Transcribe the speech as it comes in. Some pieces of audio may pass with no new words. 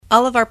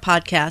All of our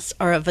podcasts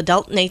are of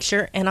adult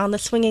nature and on the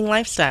swinging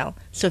lifestyle,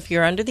 so if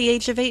you're under the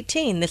age of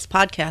 18, this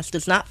podcast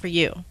is not for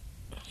you.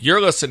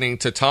 You're listening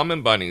to Tom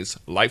and Bunny's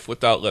Life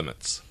Without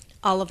Limits.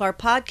 All of our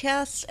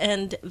podcasts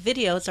and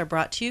videos are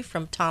brought to you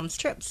from Tom's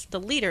Trips, the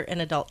leader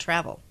in adult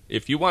travel.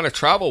 If you want to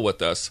travel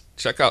with us,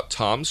 check out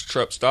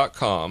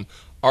tomstrips.com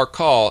or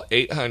call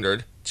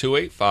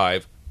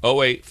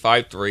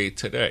 800-285-0853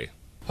 today.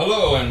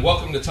 Hello and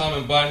welcome to Tom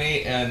and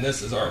Bunny, and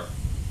this is our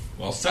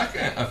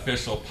second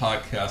official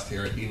podcast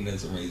here at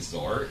Hedonism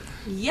Resort.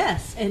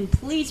 Yes, and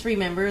please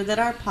remember that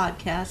our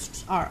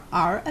podcasts are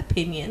our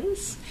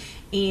opinions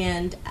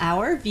and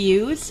our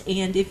views,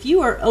 and if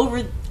you are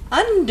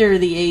under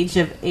the age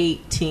of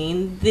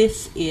 18,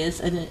 this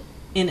is in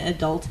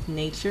adult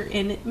nature,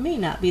 and it may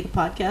not be the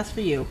podcast for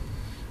you.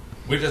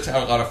 We just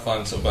had a lot of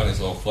fun, so Bunny's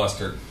a little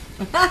flustered.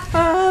 All of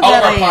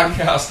our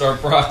podcasts are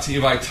brought to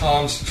you by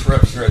Tom's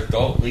Trips, your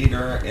adult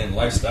leader in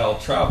lifestyle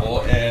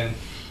travel, and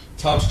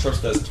Tom's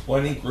Trips does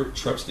 20 group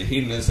trips to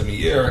hedonism a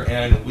year,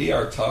 and we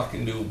are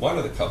talking to one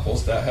of the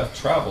couples that have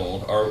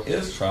traveled or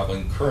is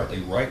traveling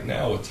currently right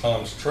now with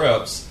Tom's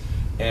Trips,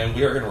 and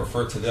we are going to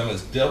refer to them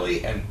as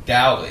Dilly and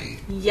Dally.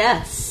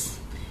 Yes,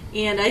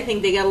 and I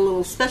think they got a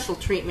little special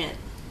treatment.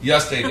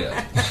 Yes, they did.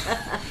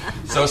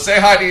 So say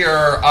hi to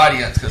your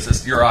audience, because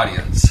it's your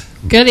audience.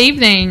 Good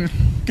evening.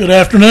 Good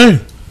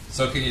afternoon.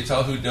 So can you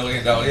tell who Dilly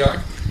and Dally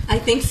are? I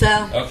think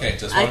so. Okay,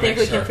 just I want to think make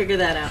we sure. can figure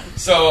that out.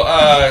 So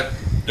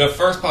the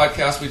first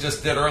podcast we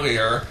just did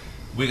earlier,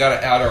 we got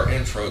to add our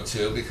intro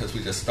to because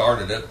we just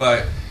started it.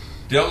 But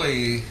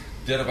Dilly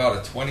did about a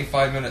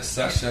 25-minute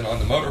session on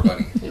the Motor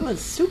Bunny. It was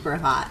super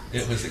hot.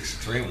 It was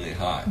extremely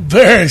hot.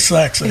 Very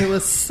sexy. It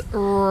was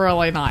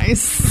really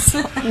nice.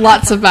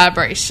 Lots of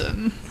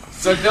vibration.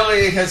 So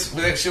Dilly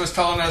she was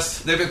telling us,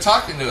 they've been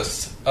talking to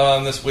us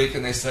this week,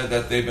 and they said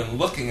that they've been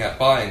looking at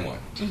buying one.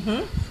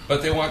 Mm-hmm.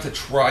 But they want to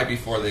try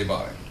before they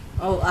buy.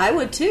 Oh, I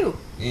would too.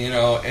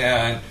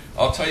 And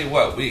I'll tell you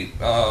what,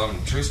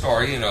 true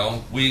story,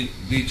 we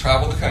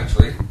travel the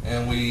country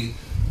and we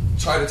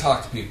try to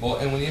talk to people,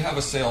 and when you have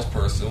a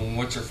salesperson,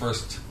 what's your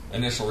first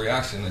initial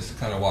reaction is to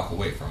kind of walk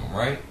away from them,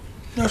 right?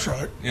 That's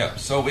right. Yeah,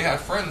 so we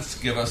had friends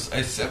give us a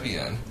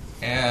Sybian,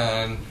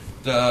 and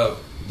the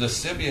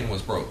Sybian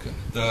was broken.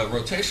 The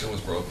rotation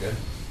was broken,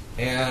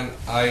 and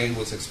I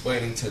was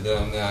explaining to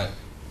them that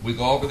we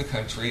go over the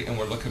country and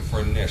we're looking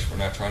for a niche. We're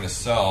not trying to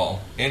sell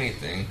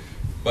anything,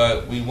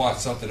 but we want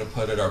something to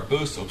put at our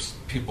booth so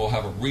people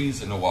have a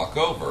reason to walk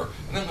over.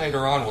 And then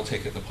later on, we'll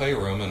take it to the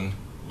playroom and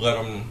let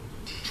them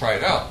try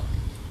it out.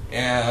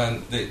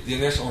 And the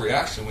initial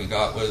reaction we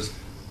got was,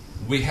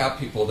 we have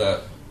people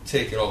that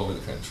take it all over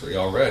the country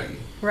already.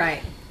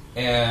 Right.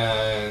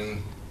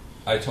 And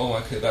I told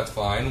them, okay, that's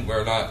fine.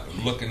 We're not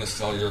looking to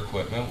sell your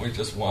equipment. We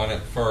just want it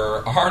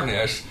for our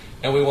niche,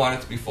 and we want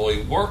it to be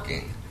fully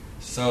working.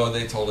 So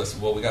they told us,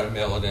 well, we got to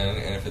mail it in,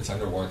 and if it's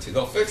under warranty,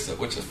 they'll fix it,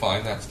 which is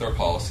fine. That's their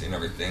policy and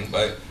everything.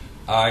 But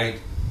I,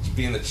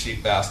 being the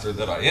cheap bastard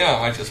that I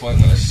am, I just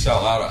wasn't going to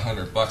shell out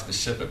 $100 to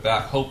ship it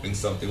back, hoping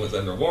something was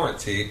under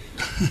warranty.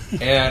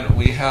 And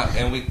we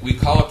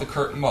call up the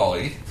Kurt and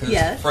Molly,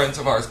 because friends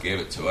of ours gave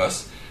it to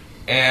us.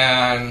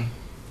 And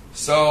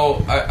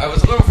so I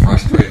was a little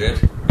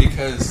frustrated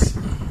because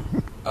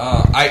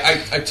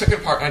I took it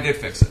apart and I did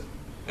fix it.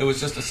 It was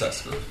just a set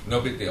screw,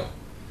 no big deal.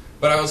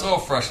 But I was a little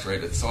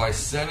frustrated, so I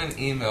sent an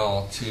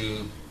email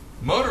to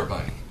Motor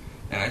Bunny,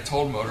 and I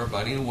told Motor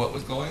Bunny what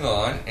was going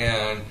on,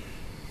 and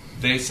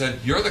they said,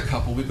 you're the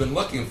couple we've been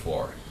looking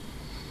for.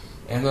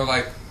 And they're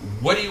like,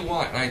 what do you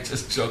want? And I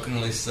just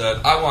jokingly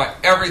said, I want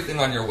everything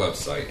on your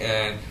website.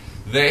 And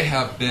they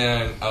have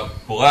been a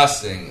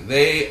blessing.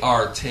 They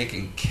are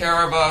taking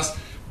care of us.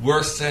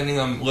 We're sending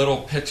them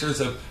little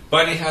pictures of,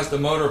 Bunny has the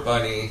Motor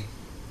Bunny.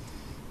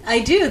 I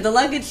do. The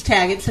luggage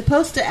tag, it's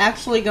supposed to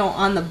actually go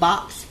on the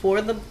box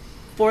for the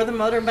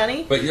Motor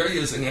Bunny. But you're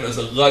using it as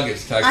a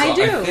luggage tag. So I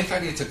do. I think I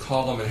need to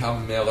call them and have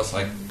them mail us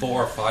like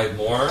 4 or 5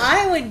 more.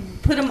 I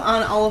would put them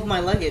on all of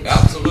my luggage.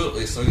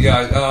 Absolutely. So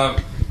yeah,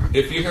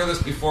 if you hear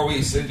this before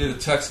we send you the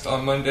text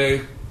on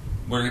Monday,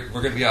 we're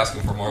going to be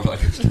asking for more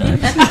luggage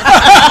tags.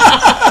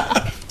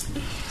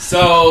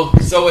 So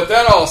with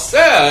that all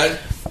said,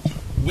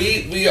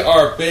 we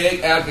are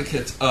big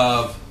advocates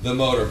of the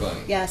Motor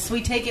Bunny. Yes,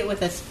 we take it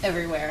with us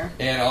everywhere.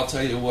 And I'll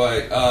tell you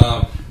what,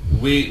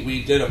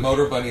 we did a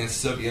Motor Bunny and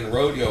Sybian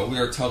rodeo. We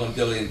were telling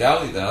Dilly and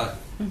Dally that,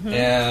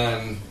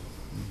 and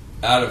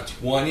out of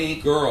 20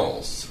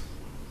 girls,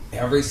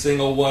 every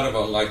single one of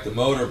them liked the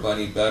Motor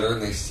Bunny better.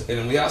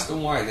 And we asked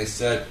them why, and they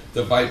said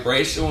the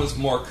vibration was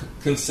more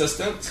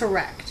consistent.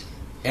 Correct.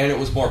 And it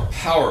was more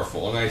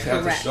powerful. And I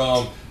had to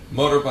show them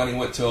Motor Bunny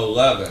went to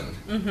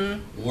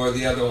 11, where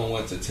the other one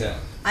went to 10.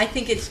 I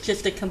think it's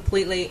just a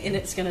completely, and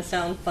it's going to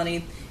sound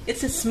funny,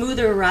 it's a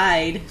smoother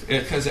ride.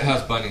 Because it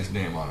has Bunny's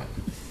name on it.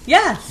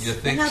 You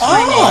think so?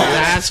 Oh,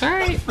 that's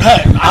right.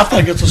 Hey, I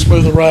think it's a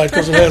smoother ride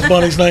because it has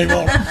Bunny's name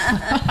on it.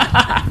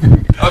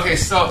 Okay,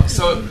 so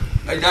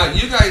now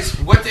you guys,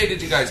 what day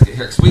did you guys get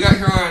here? Because we got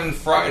here on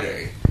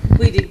Friday.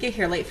 We did get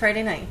here late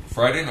Friday night.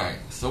 Friday night.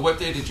 So what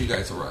day did you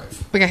guys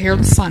arrive? We got here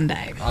on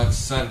Sunday. On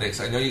Sunday.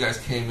 'Cause I know you guys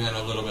came in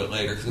a little bit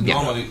later because Yeah.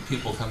 normally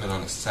people come in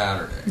on a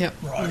Saturday. Yep.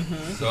 Right.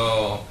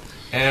 So,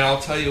 and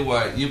I'll tell you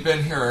what, you've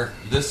been here,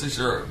 this is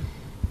your,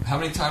 how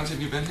many times have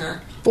you been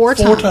here? Four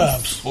 4 times.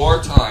 times.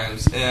 4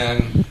 times,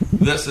 and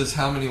this is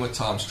how many with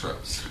Tom's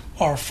Trips?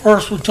 Our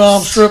first with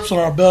Tom's Trips and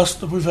our best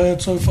that we've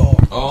had so far.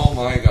 Oh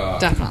my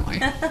God. Definitely.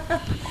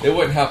 It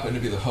wouldn't happen to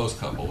be the host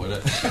couple, would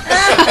it?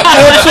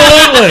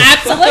 Absolutely.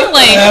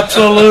 Absolutely.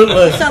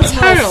 Absolutely. Sounds a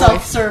little Totally.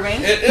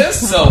 self-serving. It is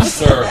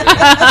self-serving.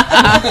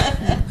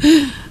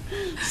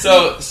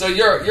 So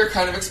you're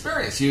kind of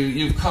experienced.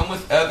 You've come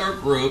with other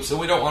groups, and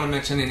we don't want to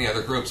mention any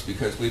other groups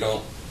because we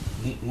don't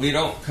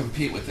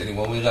compete with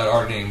anyone. We let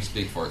our name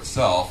speak for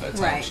itself at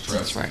Tom's Right. Trips.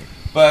 That's right.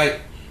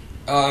 But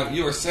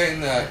you were saying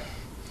that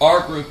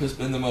our group has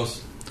been the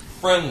most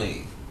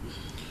friendly.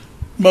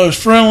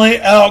 Most friendly,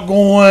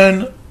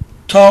 outgoing,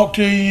 talk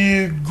to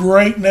you,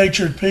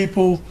 great-natured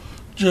people,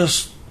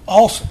 just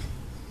awesome.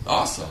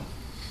 Awesome.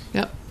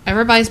 Yep.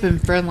 Everybody's been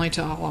friendly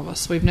to all of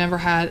us. We've never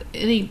had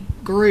any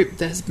group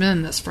that's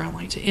been this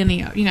friendly to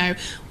any of,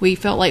 we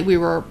felt like we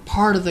were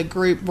part of the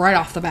group right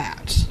off the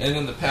bat. And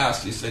in the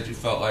past, you said you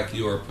felt like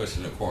you were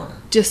pushing a corner.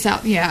 Just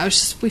out, it was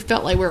just, we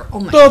felt like we were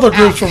on the The other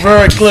groups were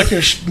very outcast.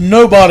 cliquish.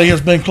 Nobody has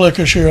been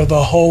cliquish here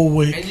the whole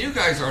week. And you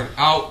guys are an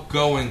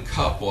outgoing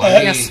couple.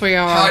 Yes, we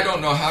are. I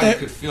don't know how you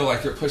could feel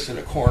like you're pushing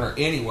a corner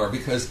anywhere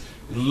because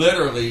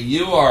literally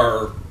you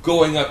are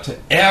going up to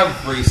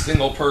every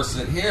single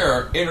person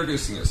here,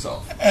 introducing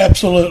yourself.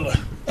 Absolutely.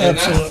 And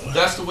Absolutely.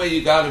 that's the way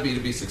you got to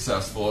be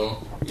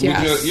successful.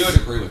 Yes. You would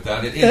agree with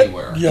that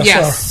anywhere. Yes,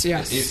 Yes, sir.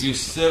 yes. If you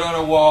sit on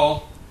a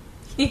wall,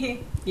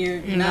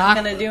 You're not- not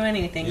going to do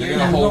anything. You're You're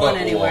gonna not hold going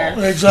up a anywhere.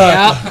 wall.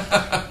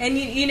 Exactly. And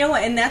you know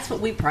what? And that's what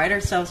we pride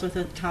ourselves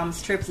with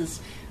Tom's Trips is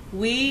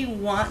we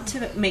want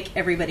to make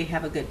everybody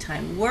have a good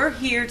time. We're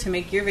here to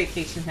make your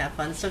vacation have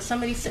fun. So if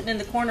somebody's sitting in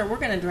the corner, we're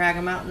going to drag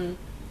them out and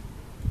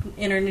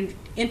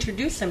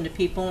introduce them to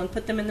people and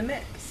put them in the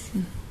mix.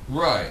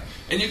 right.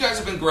 And you guys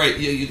have been great.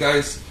 You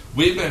guys,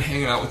 we've been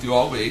hanging out with you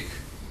all week.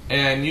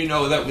 And you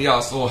know that we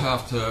also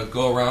have to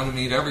go around and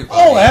meet everybody.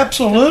 Oh,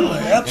 absolutely.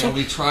 And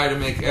Absolutely. we try to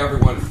make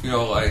everyone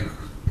feel like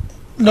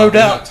No we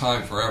got doubt.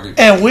 time for everybody.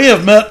 And we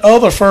have met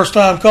other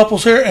first-time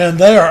couples here, and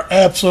they are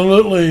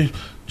absolutely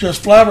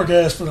just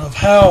flabbergasted of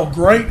how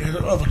great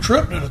of a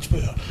trip that it's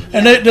been.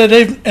 And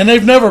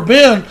they've never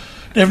been,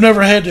 they've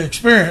never had the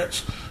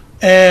experience,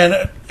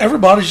 and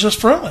everybody's just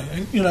friendly,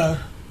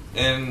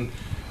 And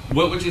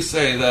what would you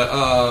say that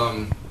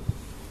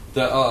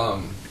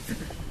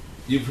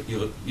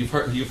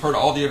you've heard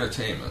all the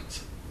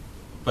entertainment,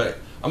 but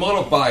I'm a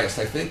little biased.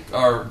 I think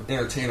our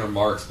entertainer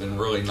Mark's been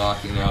really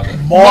knocking out.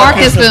 Mark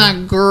has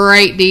been a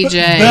great DJ.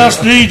 Best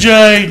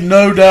DJ,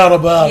 no doubt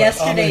about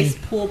Yesterday's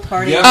it. pool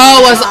party. Yes.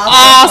 Oh, it was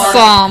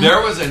awesome.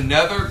 There was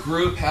another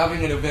group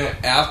having an event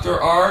after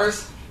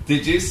ours.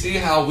 Did you see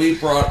how we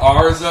brought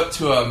ours up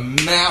to a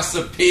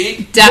massive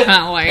peak?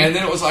 Definitely. And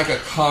then it was like a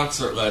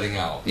concert letting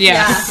out.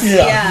 Yes.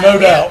 Yeah, no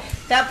doubt.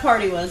 That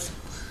party was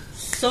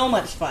so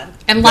much fun.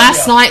 And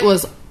last night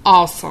was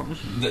awesome.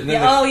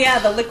 Yeah,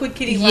 the Liquid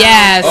Kitty Lounge.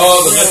 Yes.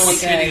 Oh, the Really Liquid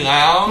good. Kitty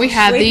Lounge. We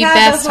had the had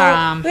best the whole,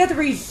 time. We had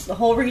the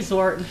whole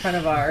resort in front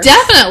of ours.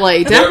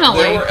 Definitely. There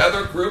Definitely. were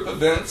other group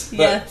events, but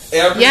Yes.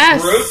 every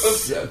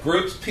Yes.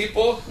 groups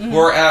people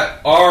were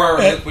at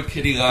our At- Liquid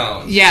Kitty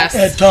Lounge. Yes.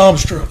 At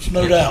Tom's Trips,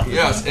 no doubt.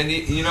 Yes, and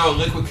you know,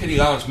 Liquid Kitty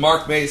Lounge,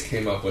 Mark Mays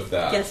came up with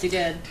that. Yes, you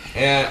did.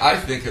 And I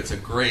think it's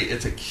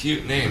a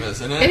cute name,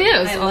 isn't it? It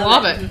is. I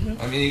love it.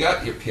 Mhm. I mean, you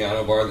got your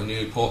piano bar, the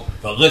nude pool.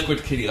 The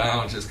Liquid Kitty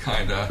Lounge is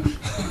kind of...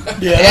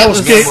 Yeah, It that was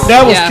was-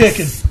 that was Yes.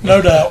 kicking,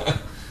 no doubt.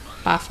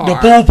 By far. The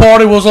pool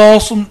party was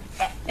awesome.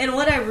 And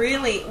what I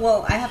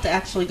have to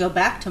actually go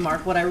back to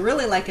Mark. What I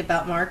really like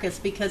about Mark is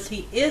because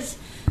he is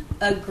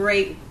a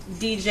great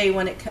DJ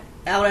when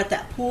out at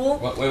that pool.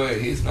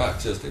 Wait, he's not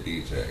just a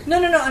DJ. No,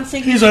 I'm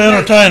saying He's an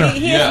entertainer.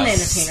 He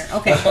Yes. is an entertainer.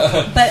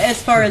 Okay, but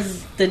as far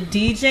as the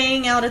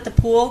DJing out at the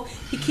pool,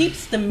 he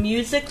keeps the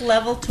music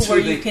level to where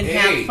you can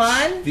have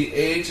fun. The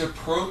age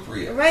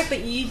appropriate. Right, but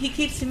he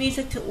keeps the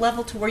music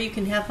level to where you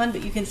can have fun,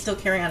 but you can still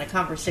carry on a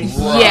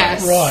conversation. Right.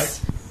 Yes. Right.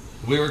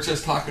 We were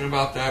just talking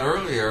about that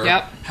earlier.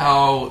 Yep.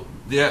 How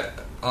the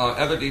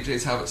other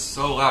DJs have it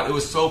so loud. It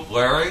was so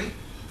blaring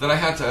that I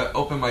had to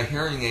open my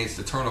hearing aids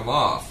to turn them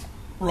off.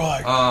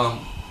 Right.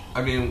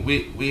 I mean,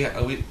 we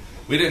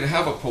didn't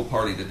have a pool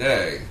party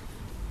today.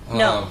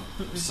 No.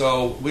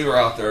 So we were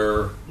out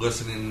there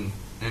listening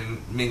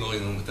and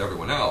mingling with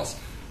everyone else.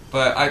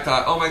 But I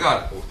thought, oh my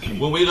God,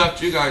 when we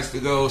left you guys to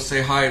go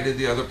say hi to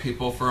the other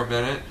people for a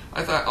minute,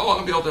 I thought, oh,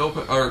 I'm going to be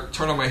able to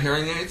turn on my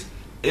hearing aids.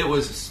 It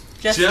was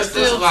just as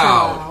loud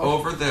loud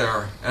over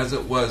there as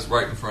it was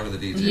right in front of the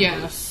DJ booth.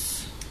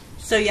 Yes.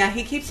 So yeah,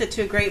 he keeps it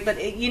to a great. But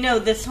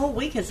this whole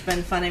week has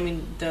been fun. I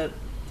mean, the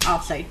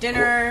offsite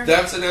dinner.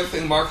 That's another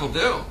thing Mark will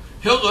do.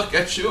 he'll look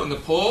at you in the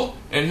pool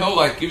and he'll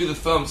like give you the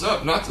thumbs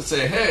up, not to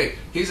say, hey,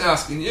 he's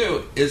asking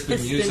you, is the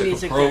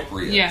music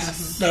appropriate?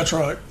 Yes. That's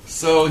right.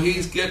 So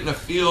he's getting a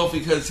feel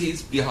because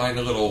he's behind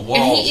a little wall.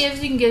 And he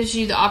even gives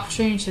you the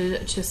opportunity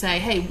to say,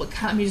 hey, what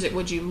kind of music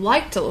would you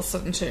like to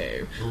listen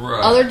to?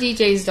 Right. Other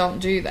DJs don't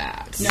do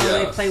that. No,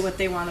 Yes. they play what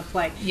they want to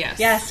play. Yes.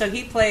 Yeah, so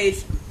he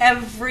plays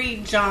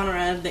every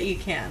genre that you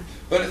can.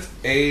 But it's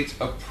age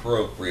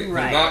appropriate.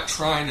 Right. You're not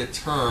trying to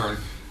turn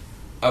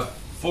a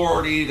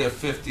 40 to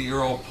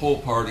 50-year-old pool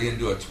party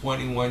into a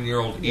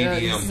 21-year-old You're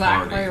EDM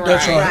exactly party. right.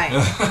 That's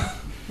right. Right.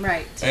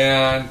 Right.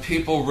 And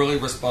people really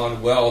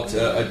respond well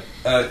to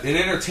an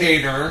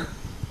entertainer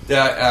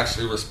that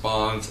actually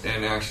responds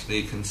and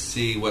actually can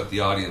see what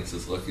the audience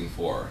is looking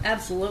for.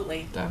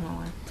 Absolutely.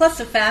 Definitely. Plus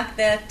the fact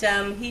that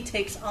he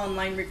takes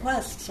online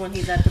requests when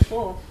he's at the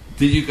pool.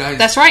 Did you guys?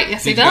 That's right.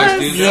 Yes, did he you guys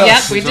does. do that?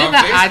 Yes, we It's did on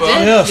that. I Facebook?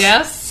 did. Yes.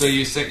 Yes. So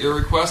you sent your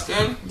request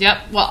in? Yep.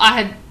 Well,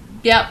 I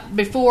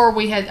before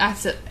I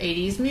said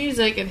 80s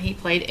music, and he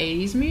played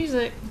 80s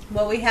music.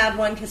 Well, we had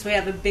one because we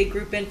have a big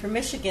group in from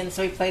Michigan,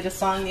 so we played a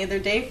song the other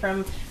day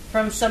from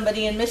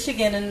somebody in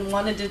Michigan and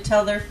wanted to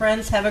tell their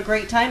friends have a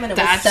great time, and it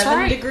That's was 7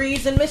 right.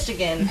 degrees in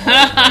Michigan. Yep,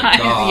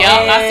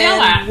 I feel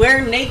that. And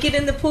we're naked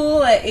in the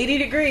pool at 80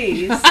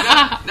 degrees.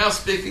 Now,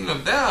 speaking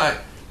of that,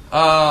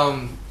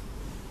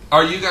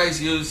 are you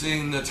guys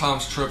using the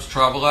Tom's Trips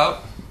travel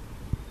app?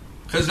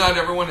 Because not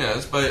everyone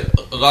is, but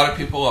a lot of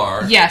people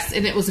are. Yes,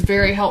 and it was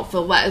very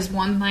helpful. That is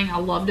one thing I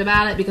loved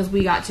about it, because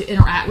we got to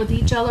interact with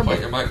each other. Point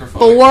your microphone.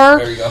 Before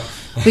There you go.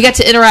 we got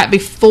to interact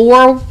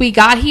before we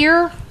got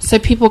here, so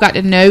people got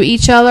to know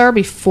each other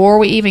before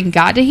we even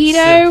got to Hito.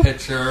 Send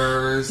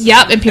pictures.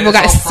 Yep, and people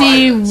got to it's all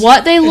see private.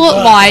 what they look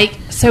Exactly.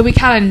 like, so we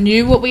kind of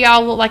knew what we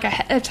all looked like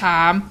ahead of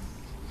time,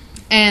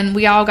 and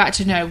we all got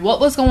to know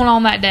what was going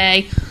on that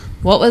day,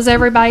 what was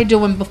everybody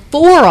doing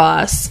before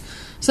us.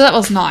 So that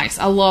was nice.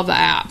 I love the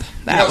app.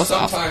 That was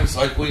awesome. sometimes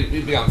like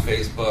we'd be on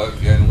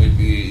Facebook and we'd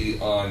be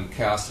on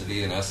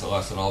Cassidy and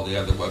SLS and all the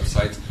other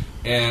websites,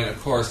 and of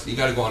course you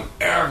got to go on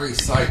every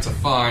site to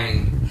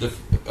find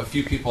a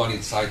few people on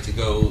each site to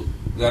go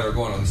that are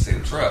going on the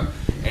same trip,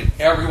 and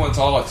everyone's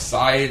all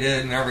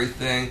excited and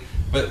everything,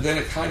 but then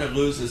it kind of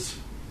loses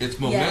its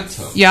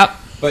momentum. Yep.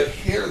 But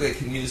here they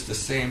can use the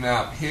same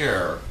app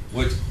here,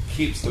 which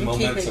keeps the And keep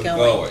momentum it going.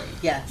 going.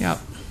 Yes. Yep.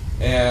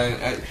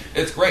 And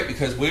it's great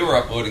because we were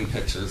uploading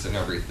pictures and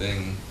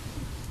everything,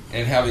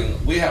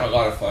 and we had a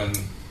lot of fun.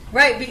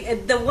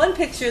 Right. The one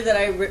picture that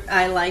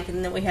I like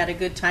and that we had a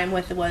good time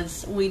with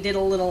was we did a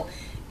little.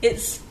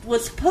 It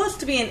was supposed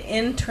to be an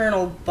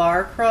internal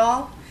bar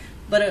crawl,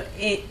 but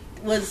it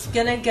was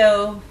gonna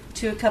go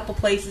to a couple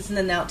places and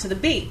then out to the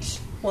beach.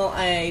 Well,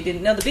 I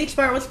didn't know the beach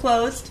bar was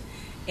closed,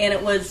 and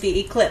it was the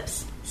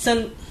Eclipse.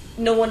 So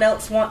no one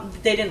else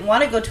they didn't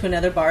want to go to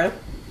another bar.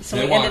 So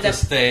They we wanted ended to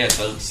up stay at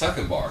the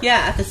second bar. Yeah,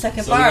 at the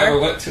second So bar. we never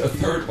went to a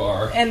third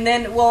bar. And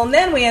then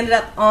we ended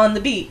up on the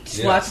beach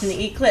Yes. watching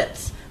the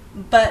eclipse.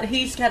 But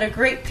he's got a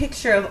great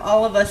picture of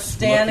all of us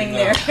standing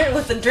Looking there up.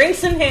 with the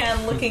drinks in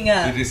hand looking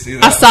up. Did you see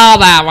that? I saw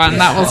that one.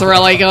 That was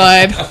really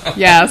good.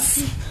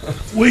 Yes.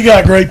 We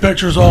got great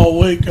pictures all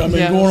week. I mean,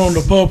 Yes. going on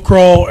the pub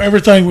crawl,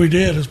 everything we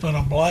did has been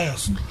a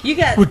blast You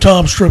got with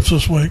Tom's Trips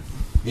this week.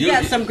 you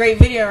got some great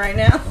video right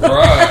now.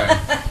 Right.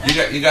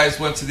 You guys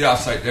went to the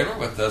offsite dinner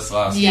with us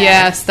last night.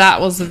 Yes,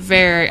 that was I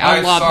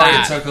I'm love sorry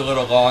that. it took a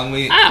little long.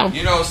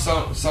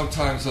 Oh.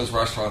 Sometimes those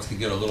restaurants can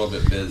get a little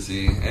bit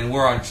busy, and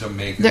we're on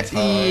Jamaican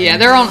time. Yeah,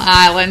 they're on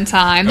island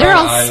time. They're They're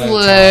on on island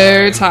slow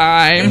And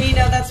time.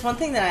 that's one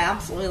thing that I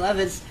absolutely love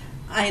is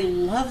I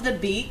love the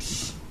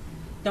beach.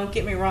 Don't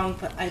get me wrong,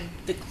 but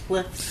the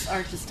cliffs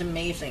are just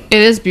amazing.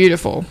 It is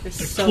beautiful. They're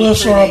The so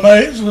cliffs are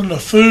pretty. amazing. The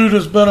food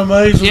has been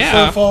amazing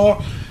Yeah. so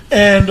far.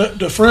 And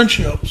the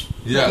friendships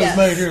Yes. Yes.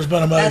 we've made here has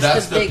been amazing.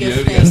 That's the the biggest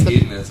beauty thing. of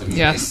hedonism.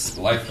 Yes.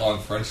 Lifelong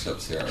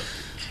friendships here.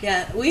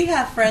 Yeah, we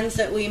have friends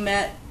that we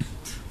met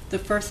the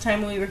first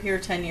time we were here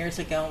 10 years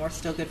ago, and we're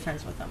still good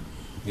friends with them.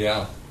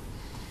 Yeah.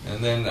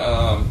 And then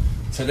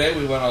today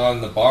we went on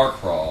the bar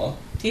crawl,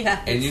 Yeah.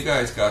 and you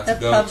guys got to the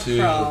go pub to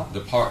crawl.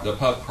 the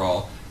pub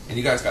crawl, and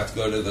you guys got to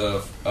go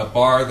to a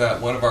bar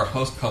that one of our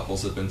host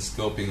couples have been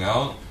scoping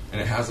out,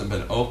 and it hasn't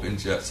been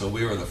opened yet, so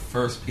we were the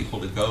first people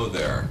to go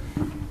there.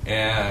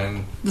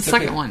 And The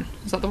second one.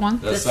 Is that the one?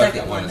 The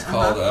second one is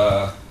called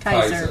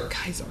Kaiser.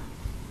 Kaiser.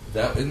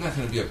 Isn't that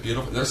going to be a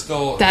beautiful? They're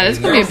still. That is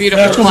and gonna be a they're-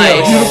 beautiful That's going to be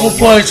a place. beautiful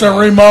place. They're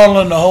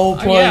remodeling the whole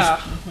place.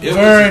 yeah. It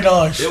Very was,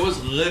 nice. It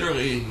was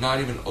literally not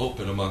even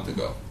open a month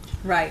ago.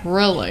 Right.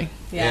 Really?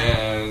 Yeah.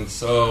 And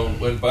so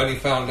when Bunny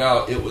found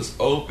out it was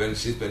open,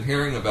 she's been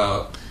hearing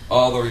about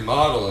all the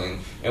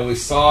remodeling, and we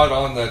saw it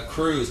on the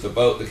cruise, the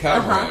boat, the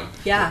catamaran.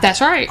 Yeah. That's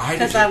right. I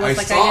 'Cause I was like,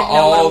 I saw didn't know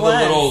all what it the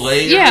was. little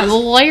layers. Yeah, the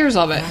layers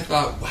of it. And I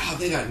thought, wow,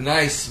 they got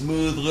nice,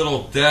 smooth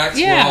little decks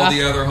Yeah. where all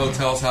the other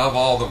hotels have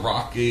all the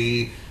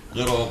rocky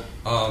little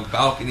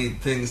balcony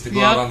things to go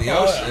Yep. out on the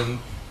ocean.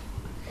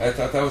 I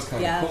thought that was kind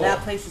of Yeah, cool.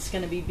 that place is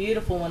going to be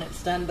beautiful when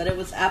it's done, but it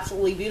was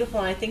absolutely beautiful,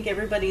 and I think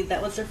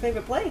that was their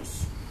favorite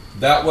place.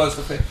 That was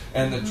the thing.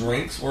 And the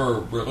drinks were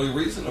really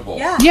reasonable.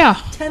 Yeah. Yeah.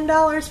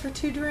 $10 for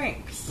 2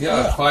 drinks.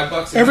 Yeah,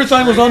 $5.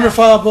 Everything was under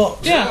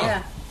 $5.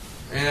 Yeah.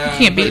 And, You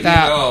can't beat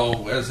that.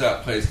 As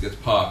that place gets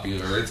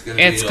popular, it's going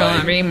It's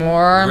be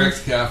more.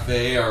 Rick's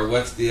Cafe, or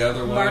what's the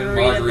other one?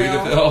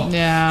 Margaritaville.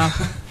 Yeah.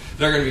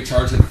 They're going to be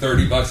charging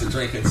 $30 a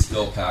drink and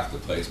still pack the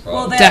place, Well,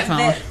 probably.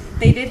 Definitely.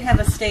 they did have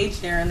a stage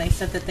there, and they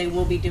said that they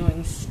will be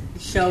doing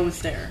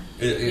shows there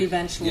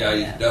eventually. Yeah,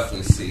 you yes.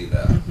 definitely see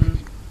that. Mm-hmm.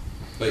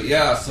 But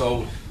yeah,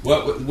 so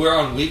we're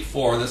on week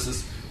 4. This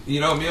is, me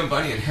and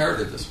Bunny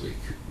inherited this week.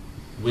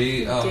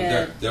 We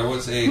did. there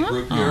was a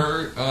group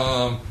here.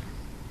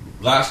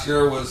 Last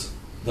year was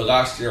the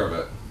last year of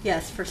it.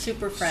 Yes, for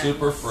Super Friends.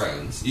 Super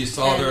Friends. You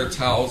saw their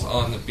towels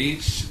on the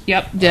beach.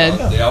 Yep, did.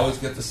 They always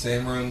get the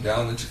same room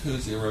down the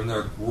jacuzzi room.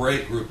 They're a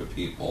great group of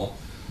people,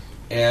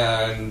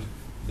 and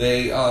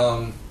they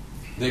don't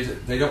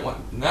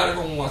want. Not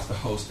everyone wants to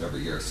host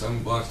every year.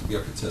 Some wants to be a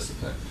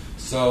participant.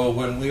 So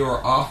when we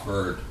were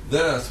offered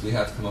this, we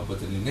had to come up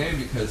with a new name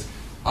because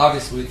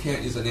obviously we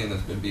can't use a name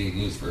that's been being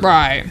used for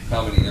Right.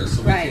 how many years.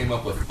 So we came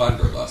up with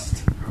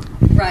Thunderlust.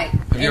 Right.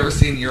 Have you ever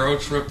seen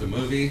Eurotrip, the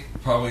movie?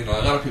 Probably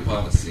not. A lot of people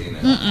haven't seen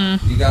it.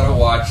 You got to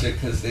watch it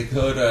because they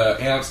go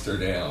to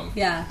Amsterdam.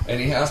 Yeah. And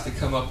he has to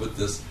come up with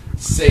this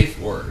safe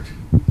word.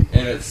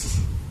 And it's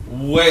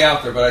way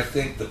out there, but I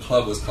think the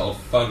club was called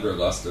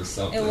Thunderlust or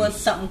something. It was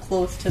something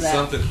close to that.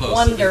 Something close.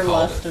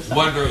 Wanderlust or something.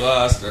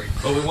 Wanderlust.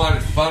 But we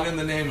wanted fun in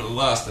the name of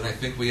lust, and I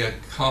think we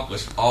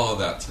accomplished all of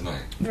that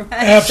tonight. Right.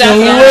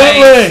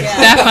 Absolutely.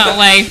 Yeah.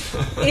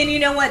 Definitely. And you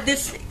know what?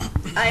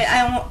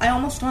 I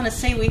almost want to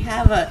say we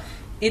have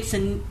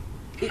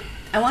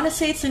I want to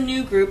say it's a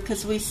new group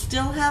because we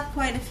still have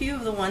quite a few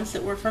of the ones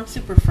that were from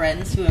Super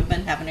Friends who have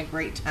been having a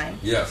great time.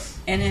 Yes.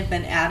 And have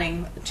been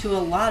adding to a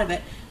lot of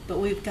it. But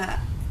we've got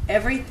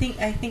everything.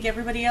 I think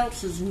everybody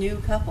else is new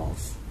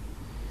couples.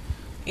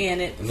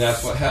 And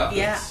that's what happens.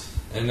 Yeah.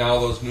 And now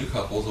those new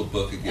couples will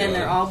book again. And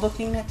they're all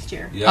booking next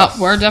year. Yes.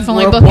 We're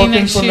definitely We're booking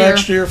next for year.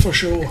 next year for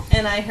sure.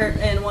 And I heard,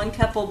 and one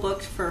couple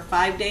booked for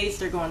 5 days.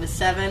 They're going to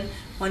 7.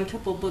 One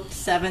couple booked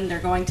 7. They're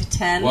going to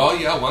 10. Well,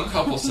 yeah, one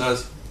couple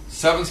says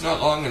 7's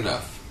not long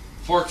enough.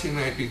 14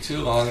 might be too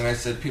long. And I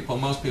said,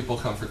 most people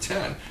come for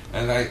 10.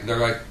 And they're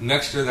like,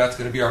 next year that's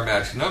going to be our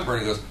magic number.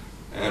 And he goes,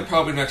 and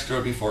probably next year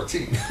it'll be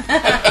 14.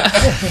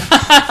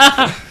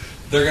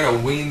 They're going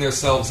to wean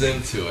themselves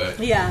into it.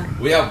 Yeah.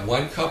 We have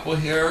one couple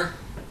here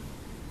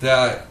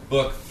that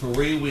book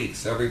 3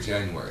 weeks every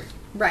January.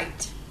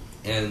 Right.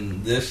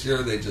 And this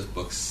year they just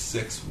booked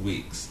 6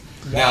 weeks.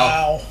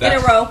 Wow. Now, In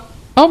a row.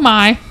 Oh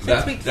my.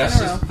 6 weeks that's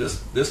in a row.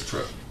 just this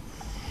trip.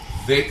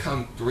 They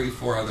come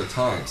 3-4 other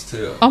times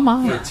too. Oh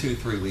my. For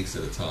 2-3 weeks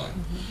at a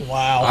time.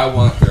 Wow. I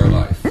want their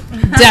life.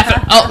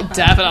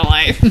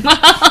 Definitely.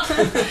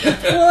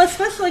 Well,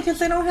 especially because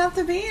they don't have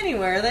to be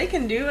anywhere. They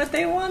can do what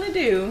they want to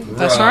do.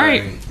 That's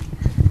right.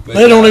 But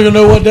They don't even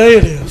know what day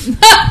it is.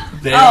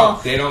 They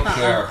don't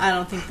care. I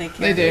don't think they care.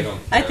 They do. They don't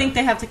I care. think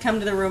they have to come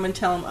to the room and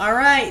tell them, all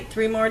right,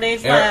 3 more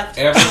days left.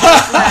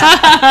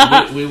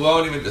 We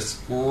won't even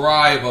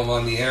describe them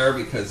on the air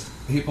because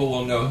people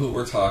will know who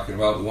we're talking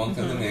about. We won't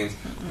know the names,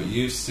 but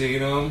you've seen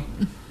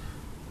them.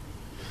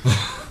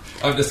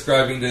 I'm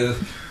describing to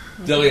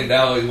Dilly and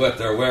Dally what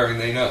they're wearing.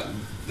 They know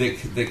they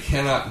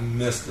cannot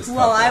miss this.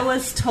 Well, couple. I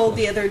was told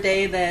the other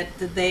day that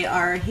they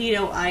are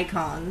Hito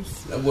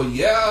icons. Well,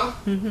 yeah,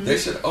 they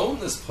should own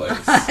this place.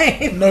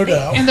 No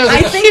doubt. And they're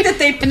I the think that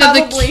they and they're the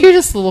probably...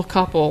 cutest little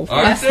couple.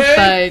 Aren't That's the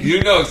they? thing.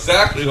 You know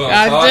exactly what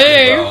I'm I talking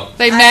do. about.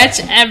 They match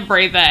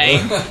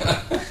everything.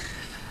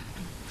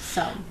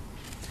 So,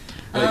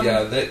 But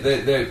yeah,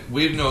 they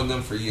we've known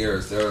them for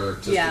years. They're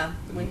just yeah,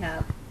 a we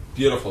have.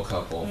 beautiful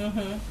couple.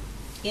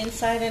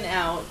 Inside and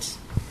out.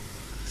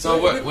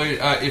 So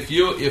if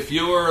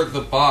you were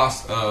the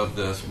boss of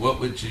this, what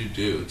would you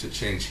do to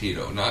change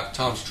Hito? Not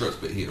Tom Stritz,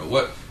 but Hito.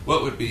 What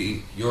would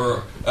be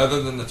your,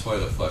 other than the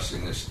toilet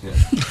flushing?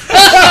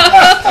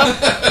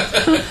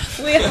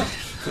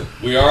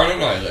 We are on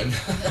an island.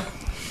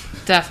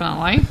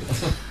 Definitely.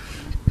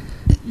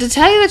 To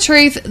tell you the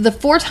truth, the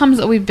 4 times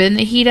that we've been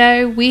to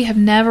Hito, we have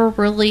never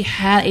really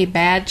had a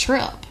bad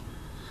trip.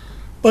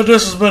 But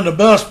this has been the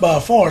best by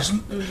far. As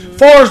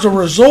far as the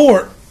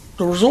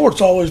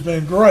resort's always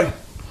been great.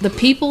 The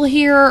people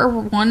here are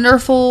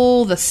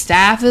wonderful. The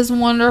staff is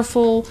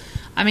wonderful.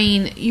 I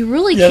mean, you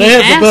really Yeah, can't they have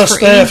the ask best for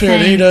staff here at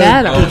anything Hito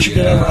better. that you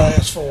could ever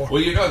ask for.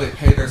 Well, they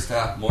pay their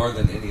staff more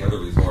than any other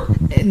resort.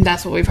 And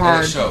that's what we've And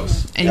heard. it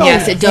shows. And Oh,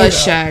 yes, yeah, it does no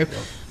show. doubt.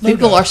 No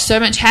People doubt. are so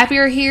much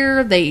happier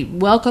here. They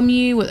welcome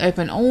you with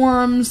open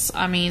arms.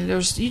 I mean,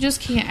 you just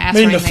can't ask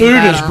I mean, for the anything food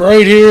better. is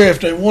great here. If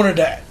they wanted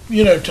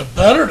to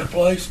better the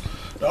place,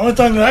 the only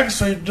thing that I can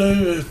say to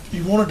do if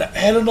you wanted to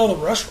add another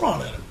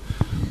restaurant in it.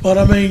 But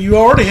I mean, you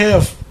already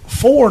have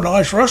 4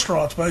 nice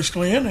restaurants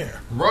basically in here.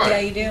 Right. Yeah,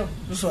 you do.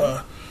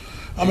 So,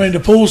 I mean, the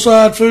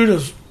poolside food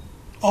is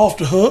off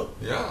the hook.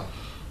 Yeah.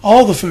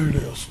 All the food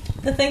is.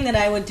 The thing that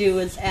I would do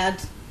is add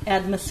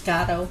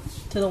Moscato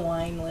to the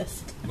wine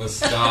list.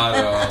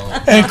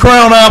 Moscato. And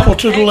Crown Apple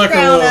to the And liquor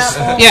Crown list.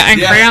 Apple. Yeah, and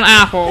Yeah. Crown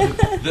Apple.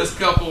 This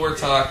couple we're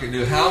talking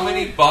to, how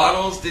many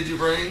bottles did you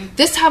bring?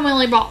 This time we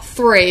only bought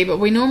 3, but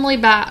we normally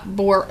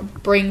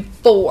bring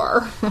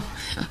 4.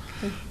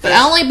 But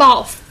I only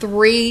bought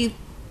 3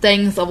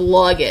 things of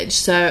luggage,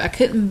 so I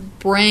couldn't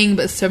bring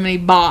but so many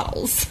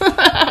bottles.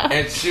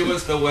 And she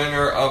was the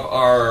winner of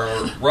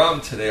our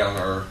rum today on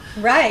our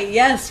Right,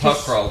 yes. pub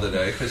crawl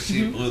today, because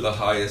she blew the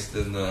highest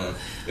in the...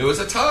 It was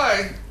a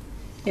tie.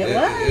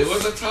 It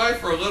was a tie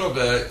for a little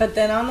bit. But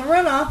then on the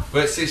runoff.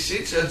 But see,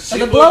 she the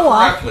blew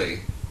blow-off. correctly.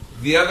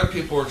 The other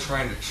people were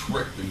trying to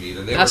trick the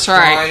meter. They That's were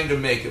right. trying to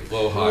make it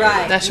blow higher.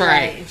 Right. That's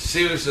right.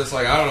 She was just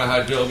like, I don't know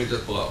how to do it, let me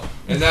just blow.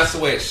 And that's the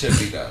way it should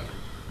be done.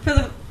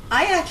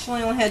 I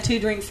actually only had 2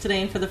 drinks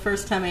today, and for the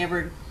first time I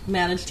ever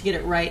managed to get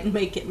it right and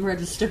make it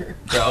register.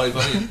 Golly,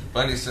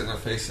 Bunny's sitting there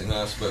facing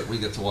us, but we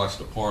get to watch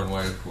the porn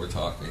while we're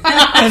talking.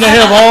 And they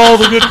have all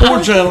the good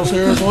porn channels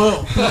here as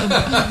well.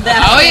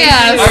 Oh,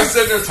 yes. I'm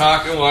sitting there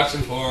talking,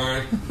 watching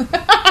porn.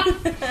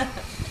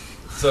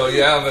 So,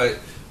 yeah, but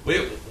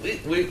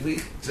we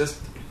just...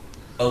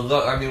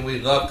 we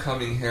love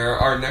coming here.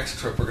 Our next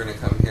trip, we're going to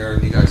come here,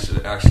 and you guys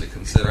should actually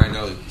consider. I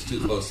know it's too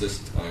close this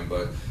time,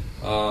 but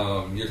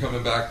you're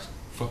coming back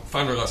for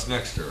Thunderlust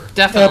next year.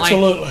 Definitely.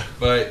 Absolutely.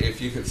 But if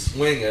you could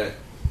swing it,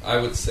 I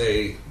would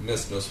say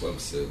Miss No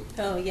Swimsuit.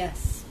 Oh,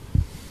 yes.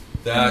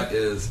 That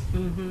is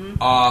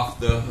off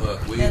the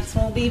hook.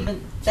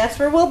 That's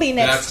where we'll be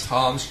next. That's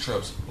Tom's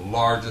Trip's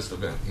largest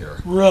event here.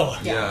 Really?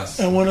 Yes.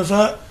 And when is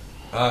that?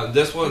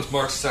 This one's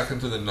March 2nd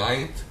to the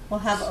 9th. We'll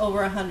have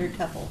over 100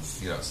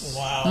 couples. Yes.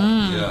 Wow.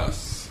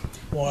 Yes.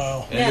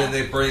 Wow. And then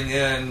they bring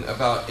in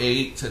about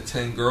 8 to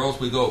 10 girls.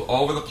 We go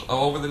all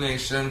over the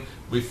nation.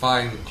 We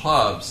find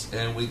clubs,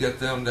 and we get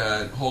them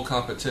to hold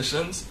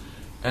competitions.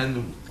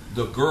 And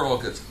the girl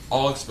gets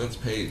all expense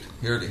paid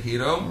here at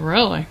Hito.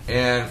 Really?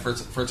 And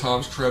for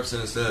Tom's Trips,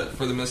 and it's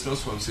for the Miss No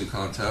Swimsuit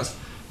contest.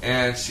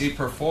 And she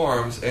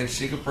performs, and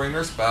she could bring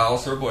her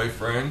spouse, her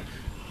boyfriend,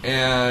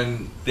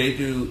 and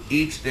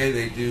each day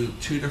they do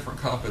 2 different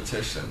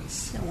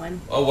competitions. No one.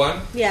 Oh,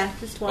 one? Yeah,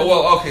 just one. Oh,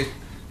 well, okay.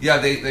 Yeah,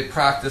 they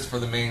practice for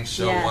the main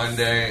show Yes. one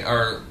day,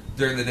 or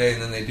during the day,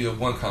 and then they do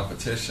one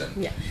competition.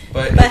 Yeah.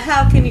 But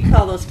how can you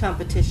call those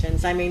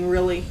competitions? I mean,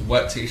 really?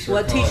 what t-shirt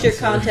What t-shirt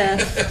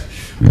contest?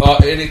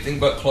 Anything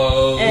but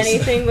clothes.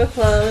 Anything but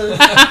clothes.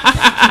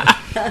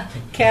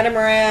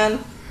 Catamaran.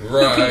 Who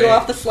Right. can go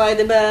off the slide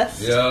the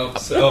best? Yeah,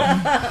 so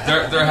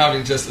they're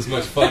having just as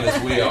much fun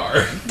as we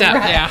are.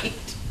 Yeah.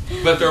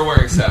 But they're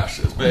wearing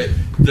sashes. But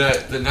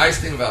the nice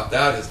thing about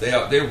that is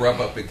they rub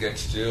up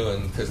against you,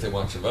 and because they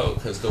want your vote.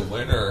 Because the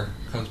winner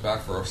comes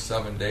back for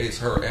 7 days,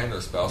 her and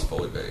her spouse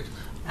fully paid.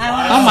 Oh,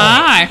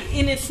 my.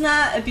 And it's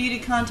not a beauty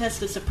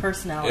contest; it's a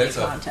personality It's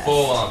contest. a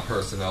full-on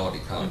personality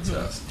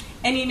contest.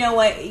 And you know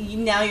what?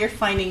 Now you're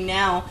finding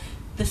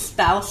the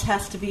spouse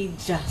has to be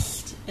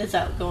just as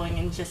outgoing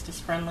and just as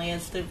friendly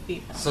as the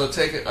female. So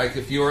take it like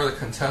if you were the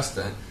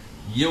contestant,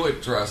 you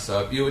would dress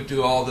up, you would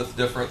do all the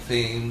different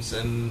themes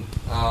and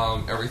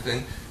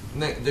everything.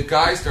 And the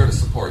guy's there to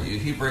support you.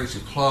 He brings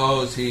you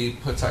clothes, he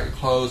puts out your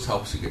clothes,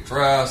 helps you get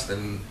dressed,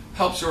 and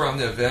helps you around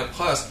the event.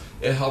 Plus,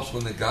 it helps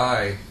when the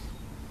guy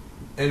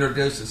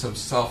introduces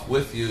himself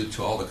with you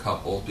to all the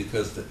couples,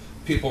 because the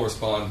people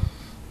respond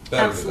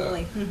better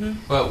Absolutely. to that.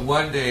 But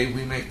one day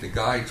we make the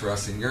guy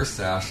dress in your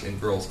sash in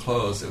girls'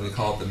 clothes, and we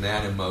call it the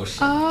man in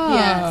motion. Oh.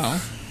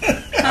 Yes.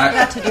 I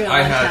got to do it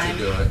I one had time.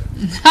 to do it.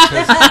 'Cause we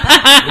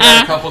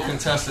had a couple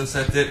contestants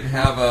that didn't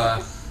have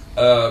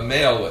a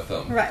male with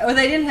them. Right, or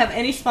they didn't have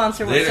any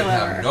sponsor They whatsoever.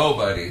 didn't have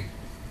nobody.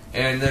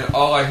 And then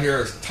all I hear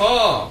is,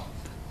 Tom!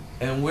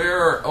 And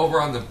we're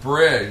over on the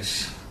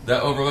bridge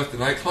that overlooked the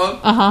nightclub.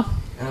 Uh-huh.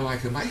 And I'm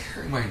like, am I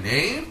hearing my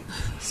name?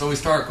 So we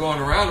start going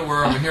around to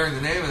where I'm hearing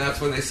the name, and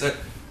that's when they said,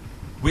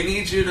 we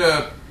need you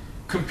to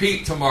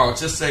compete tomorrow.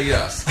 Just say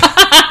yes.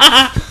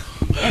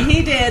 And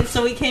he did,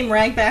 so we came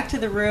right back to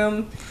the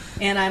room,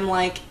 and I'm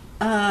like,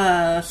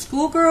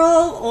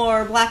 schoolgirl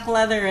or black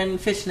leather and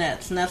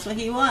fishnets? And that's what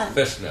he won.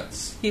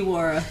 Fishnets. He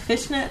wore a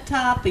fishnet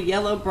top, a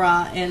yellow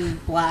bra,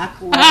 and black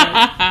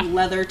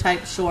leather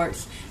type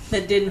shorts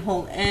that didn't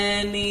hold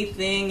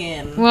anything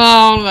in.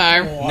 Well, no.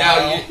 Wow.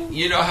 Now,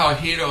 you know how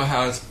Hito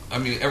has,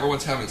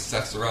 everyone's having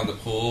sex around the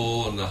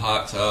pool and the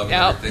hot tub and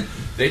Yep. everything.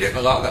 They didn't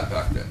allow that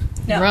back then.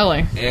 No.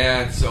 Really?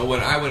 And so when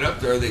I went up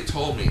there, they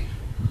told me,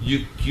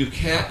 you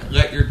can't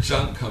let your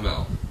junk come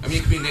out. You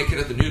can be naked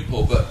at the nude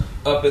pool, but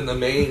up in the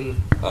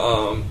main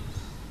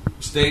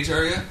stage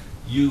area,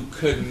 you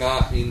could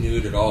not be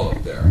nude at all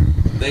up there.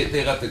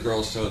 They let the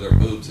girls show their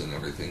boobs and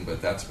everything, but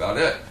that's about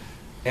it.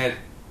 And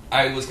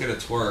I was going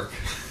to twerk.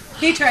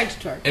 He tried to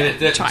twerk. And it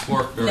didn't Try.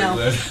 twerk very No.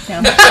 good.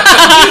 No. he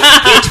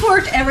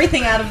twerked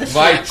everything out of the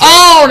My shit.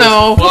 Oh, was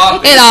no.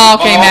 flopping It all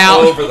came out.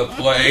 all over the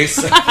place.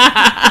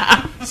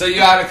 So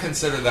you ought to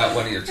consider that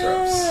one of your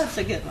trips. That's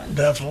a good one.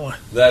 Definitely.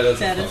 That is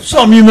That a is- fun.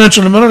 Something you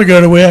mentioned a minute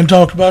ago that we hadn't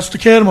talked about is the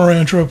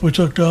catamaran trip we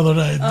took the other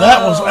day.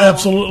 That was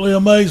absolutely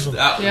amazing.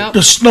 That- Yep. The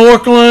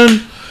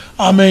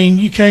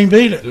snorkeling, you can't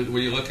beat it. Were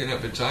you looking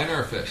at vagina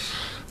or fish?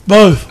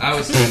 Both. I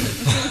was.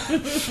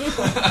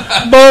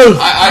 Both.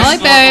 I like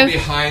snuggled both.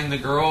 behind the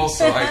girls,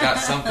 so I got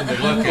something to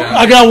look at.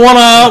 I got one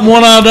eye up and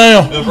one eye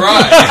down.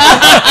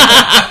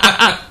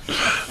 Right.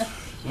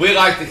 We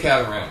like the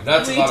catamaran.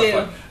 That's a We lot do.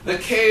 of fun. The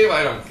cave,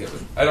 I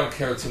don't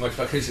care too much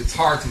about because it's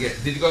hard to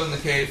get. Did you go in the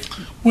cave?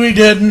 We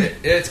didn't.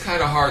 It's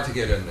kind of hard to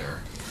get in there.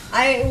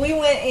 We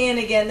went in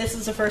again. This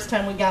is the first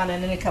time we got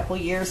in a couple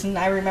years, and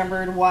I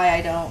remembered why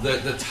I don't.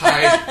 The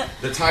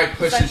tide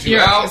pushes you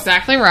You're out.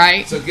 exactly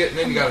right. So getting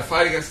in, you got to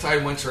fight against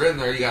tide. Once you're in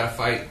there, you got to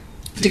fight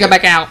To go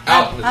back out.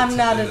 I'm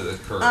not into the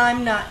current.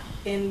 I'm not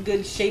in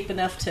good shape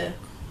enough to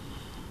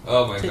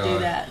Oh my do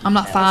god! that. I'm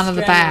not That fond was of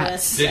the strenuous.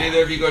 bats. Did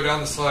either of you go down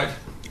the slide?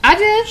 I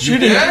did. She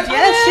did.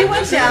 Yes, she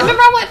went down.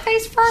 Remember I went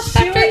face first She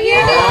after went- you?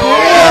 yeah.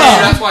 Oh,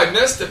 that's why I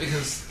missed it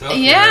because. Okay.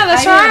 Yeah,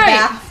 that's I did a right.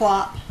 back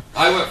flop.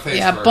 I went face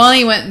Yeah, first.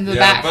 Bunny went in the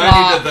back Bunny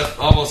flop. did the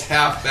almost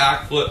half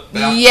backflip.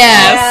 Back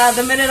Yes.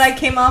 Yeah, the minute I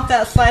came off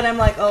that slide, I'm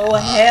like, oh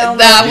hell, no,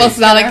 That this was is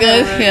not a gonna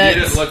good hurt. You hit.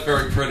 didn't look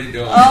very pretty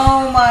doing it.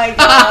 Oh my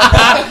god,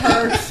 that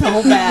hurt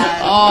so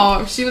bad.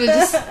 Oh, if she would have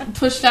just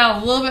pushed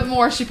out a little bit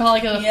more, she probably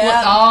could have Yeah.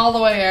 flipped all the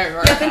way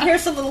over. Yep, and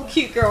here's a little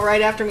cute girl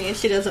right after me, and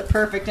she does it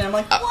perfect, and I'm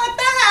like, what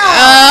the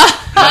hell?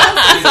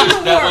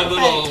 That one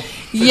little petite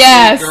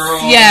Yes, girl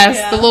yes,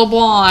 Yeah. the little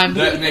blonde.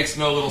 that makes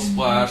no little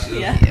splash.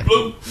 Yeah.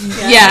 Bloop.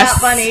 Yeah, Yes.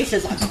 Not funny.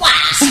 She's like,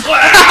 slap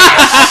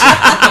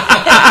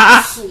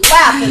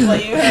is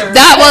what you heard.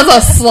 That was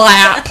a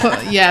slap.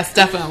 Yes,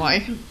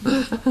 definitely.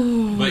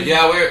 But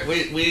yeah,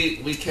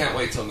 we can't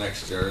wait till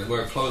next year.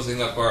 We're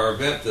closing up our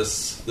event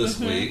this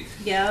week.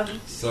 Yeah.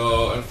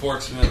 So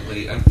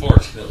unfortunately,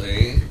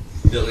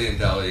 Billy and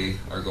Deli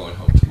are going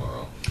home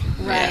tomorrow.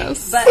 Right.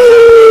 Yes. But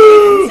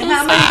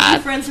how many Sad.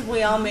 new friends have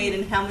we all made,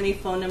 and how many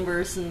phone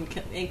numbers and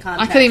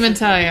contacts? I couldn't even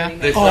tell you.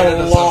 They Oh,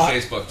 friended us lot. on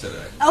Facebook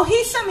today. Oh,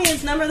 he sent me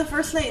his number the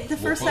first night. The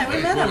first night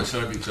we met him.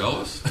 Should I be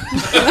jealous?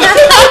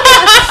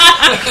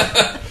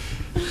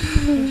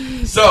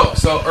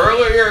 So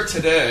earlier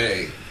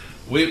today,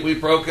 we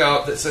broke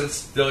out that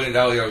since Dilly and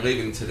Dally are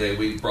leaving today,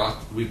 we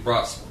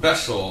brought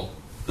Special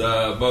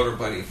the Motor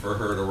Bunny for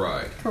her to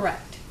ride,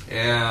 Correct.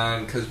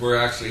 and because we're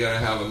actually going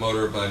to have a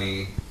Motor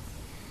Bunny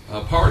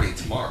party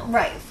tomorrow,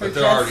 Right. But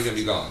they're already going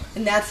to be gone.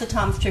 And that's the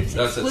Tom's Trips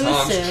That's a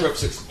exclusive. Tom's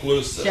Trips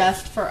exclusive.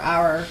 Just for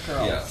our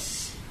girls.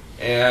 Yes,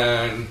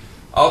 and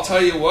I'll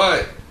tell you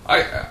what.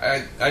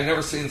 I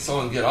never seen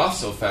someone get off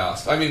so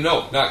fast. I mean,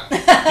 no, not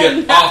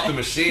get off the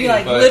machine, You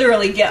like but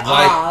literally get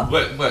off.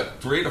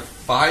 What 3 to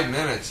 5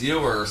 minutes you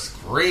were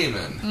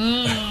screaming.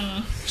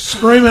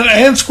 Screaming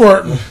and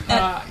squirting.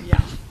 Yeah.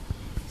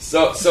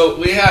 So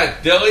we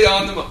had Dilly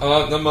on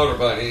the Motor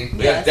Bunny.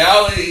 We Yes. had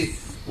Dally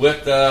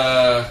with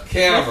the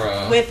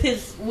camera, with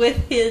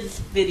his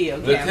video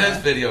camera. with his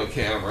video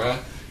camera,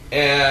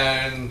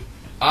 and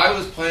I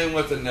was playing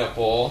with the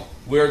nipple.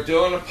 We were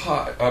doing a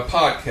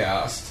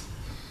podcast.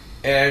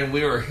 And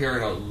we were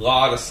hearing a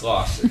lot of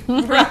sloshing.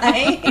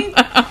 Right?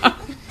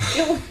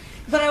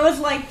 But I was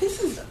like,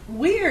 this is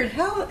weird.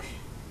 How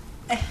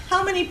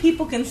many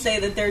people can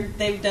say that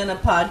they've done a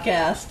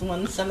podcast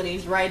when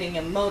somebody's riding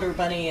a Motor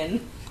Bunny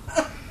and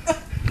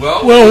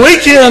Well, We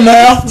can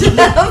now.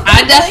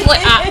 I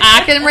definitely,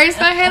 I can raise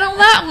my hand on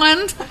that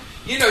one.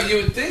 you know, you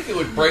would think it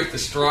would break the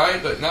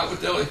stride, but not with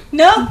Dilly.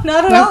 No,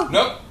 not at all.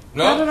 Nope.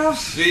 Not at all.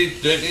 She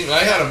didn't even. I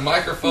had a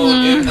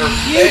microphone in her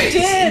face.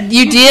 Did.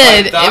 You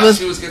did. I thought It was.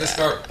 she was going to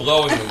start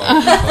blowing the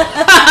microphone. We had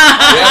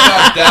to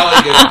have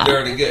Dally get up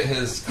there to get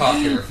his cock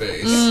in her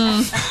face.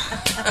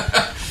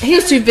 He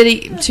was too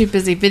busy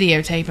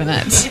videotaping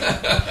it.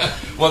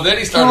 Well, then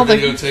he started Well,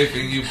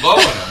 videotaping you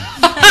blowing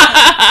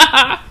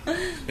him.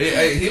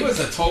 He was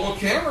a total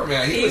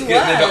cameraman. He was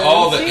getting into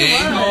all the He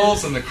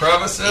angles and the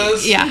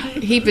crevices. Yeah,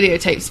 he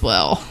videotapes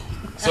well.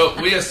 So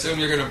we assume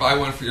you're going to buy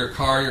one for your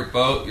car, your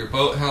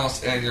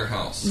boathouse, and your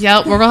house.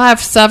 Yep, we're gonna have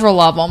several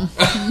of them.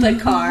 The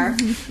car.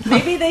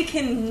 Maybe they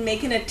can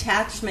make an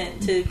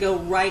attachment to go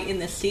right in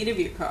the seat of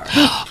your car.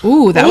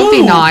 Ooh, that would be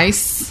Ooh.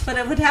 nice. But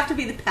it would have to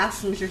be the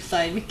passenger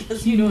side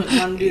because you don't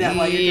want to do that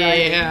while you're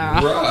driving.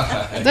 Yeah,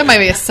 Right. there might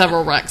be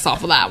several wrecks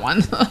off of that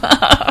one.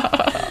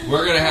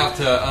 We're going to have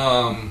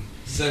to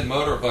send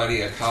Motor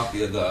Bunny a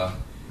copy of the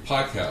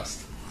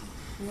podcast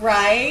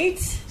Right?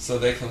 so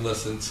they can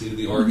listen to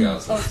the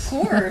orgasms. Of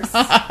course.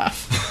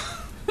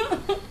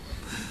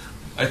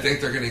 I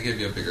think they're going to give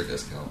you a bigger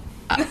discount.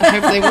 I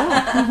hope they will.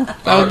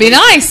 That would be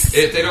nice.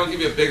 If they don't give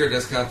you a bigger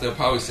discount, they'll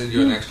probably send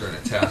you an extra and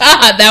attachment.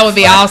 That would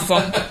be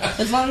awesome.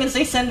 As long as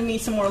they send me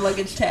some more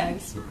luggage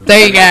tags.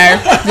 There you go.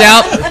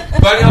 Yep.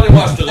 Bunny only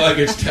wants the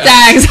luggage tag.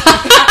 Tags.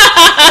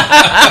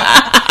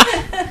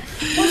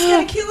 Well, it's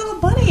got a cute little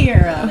bunny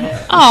ear on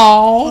it.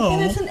 Oh.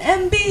 And it's an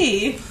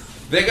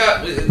MB. They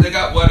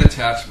got one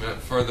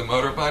attachment for the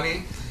Motor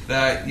Bunny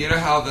that you know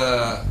how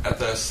at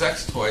the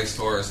sex toy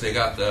stores they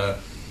got the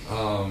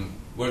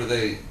what are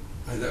they?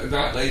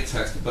 Not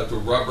latex, but the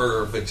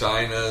rubber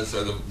vaginas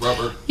or the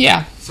rubber.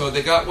 Yeah. So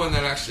they got one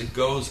that actually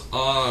goes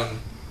on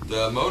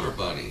the Motor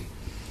Bunny.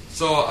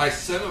 So I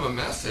sent them a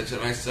message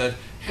and I said,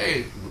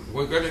 "Hey,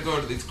 we're going to go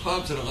to these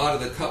clubs and a lot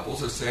of the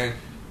couples are saying,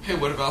 hey,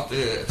 what about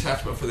the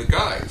attachment for the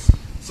guys?"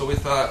 So we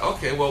thought,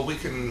 okay, well, we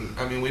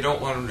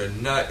don't want them to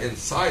nut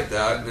inside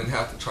that and then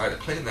have to try to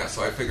clean that.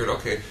 So I figured,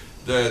 okay,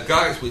 the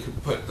guys, we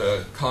could put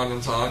the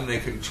condoms on and they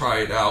can try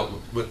it out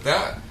with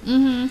that.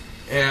 Mm-hmm.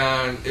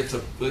 And it's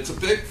a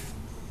big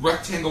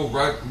rectangle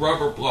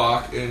rubber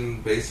block,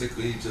 and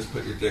basically you just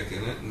put your dick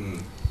in it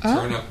and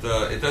turn up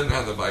it doesn't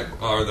have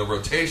the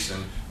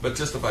rotation, but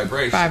just the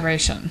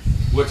vibration.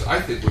 Which I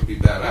think would be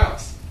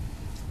badass.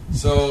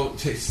 So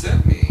they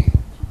sent me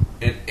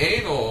an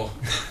anal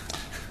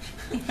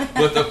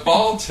with a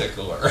ball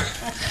tickler.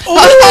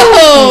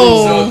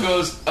 Oh! So it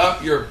goes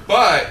up your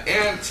butt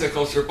and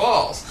tickles your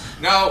balls.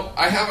 Now,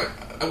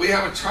 we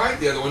haven't tried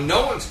the other one.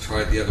 No one's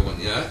tried the other one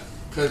yet,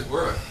 because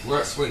we're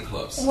at swing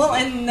clubs. Well,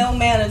 and no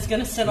man is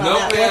going to sit on No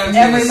that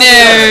man with is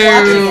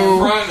everybody in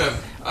watching. front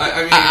of.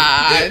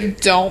 I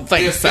don't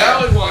think if so.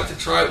 Valley wanted to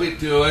try it, we'd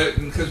do it,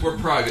 because we're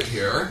private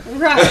here.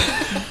 Right.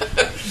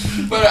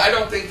 But I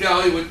don't think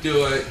Valley would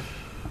do it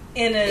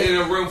In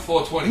a room full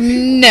of 20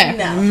 people.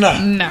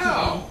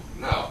 No.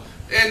 No.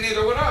 And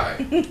neither would I.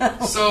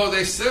 No. So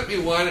they sent me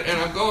one, and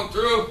I'm going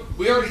through.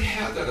 We already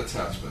had that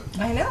attachment.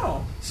 I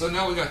know. So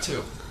now we got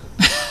two.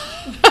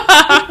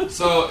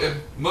 So if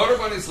Motor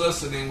Bunny's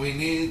listening, we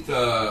need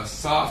the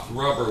soft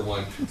rubber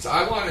one. So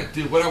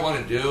what I want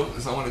to do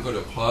is I want to go to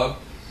a club,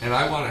 and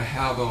I want to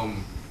have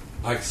them,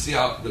 like, see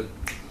how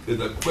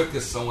the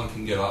quickest someone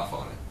can get off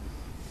on it.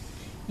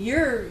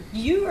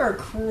 You are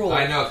cruel.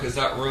 I know, because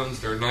that ruins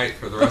their night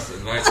for the rest of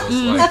the night, most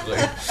likely.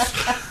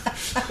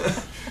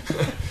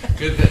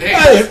 Good.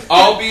 Hey,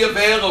 I'll be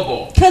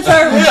available. Because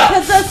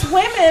us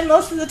women,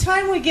 most of the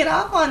time we get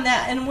off on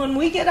that, and when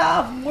we get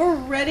off, we're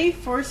ready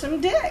for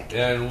some dick.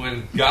 And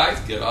when guys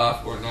get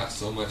off, we're not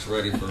so much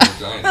ready for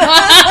vagina.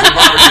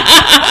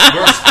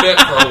 We're spit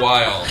for a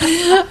while.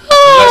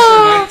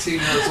 Unless you're 19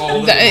 years old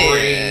in the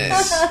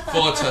Marines,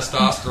 full of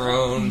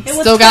testosterone.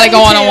 Still got it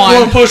going on.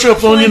 Doing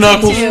push-ups on your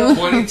knuckles.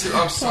 22.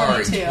 I'm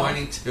sorry,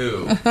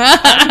 22.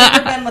 I've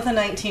never been with a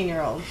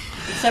 19-year-old,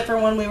 except for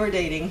when we were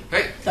dating.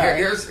 Hey, Sorry.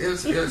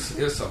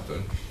 here's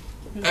something.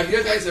 Have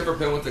you guys ever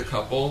been with a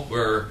couple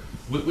where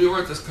we were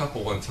with this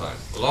couple one time,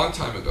 a long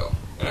time ago,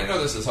 and I know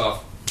this is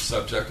off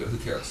subject, but who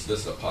cares?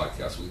 This is a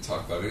podcast. We can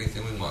talk about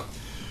anything we want.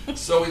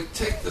 So we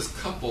take this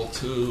couple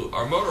to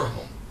our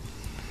motorhome.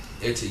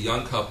 It's a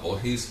young couple.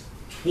 He's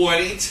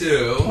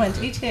 22.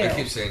 22. I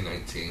keep saying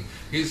 19.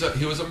 He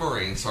was a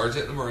Marine,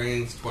 sergeant in the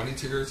Marines,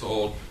 22 years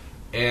old,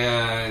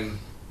 and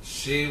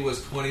she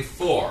was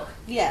 24.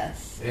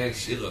 Yes. And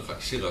she looked like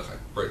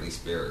Britney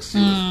Spears. She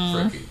was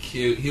freaking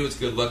cute. He was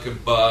good looking,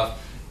 buff.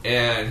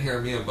 And here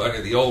me and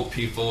Bunny, the old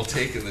people,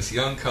 taking this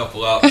young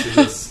couple out to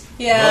this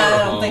Yeah, motorhome. I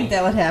don't think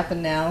that would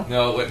happen now.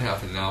 No, it wouldn't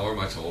happen now. We're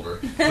much older.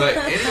 But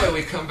anyway,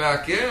 we come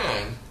back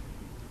in.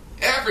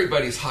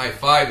 Everybody's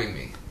high-fiving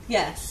me.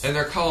 Yes. And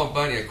they're calling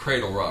Bunny a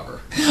cradle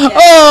robber. Yes.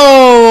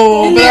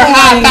 Oh, And they're they're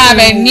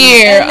high-fiving you. and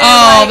they're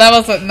Oh, like, that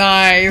wasn't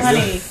nice.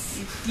 Honey,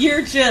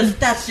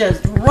 that's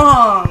just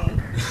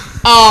wrong.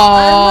 I'm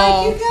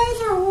Oh. like, you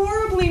guys are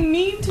horribly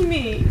mean to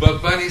me.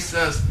 But Bunny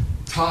says,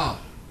 Tom,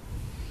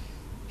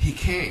 he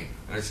came.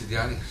 And I said,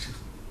 yeah.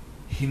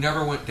 He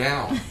never went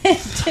down. It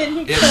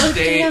didn't It go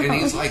stayed, down. and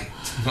he's like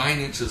 9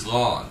 inches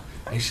long.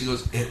 And she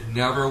goes, it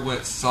never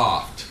went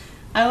soft.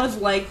 I was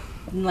like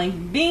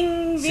bing,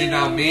 bing. See,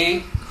 now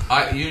me,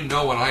 you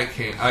know when I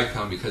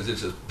come because it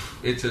just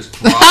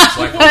drops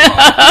like a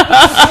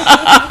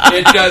rock.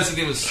 It doesn't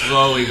even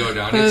slowly go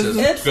down. It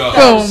just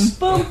goes.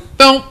 Boom.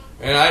 Boom.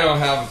 And I don't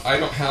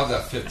have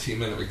that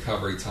 15-minute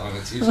recovery time.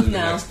 It's usually the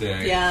next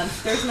day. Yeah,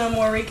 there's no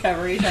more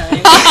recovery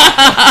time.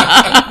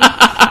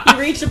 You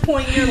reach a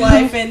point in your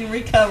life and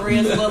recovery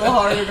is a little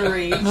harder to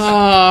reach.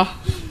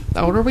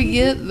 The older we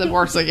get, the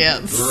worse it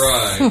gets.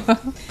 Right.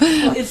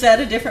 Is that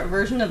a different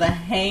version of the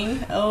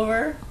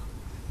hangover?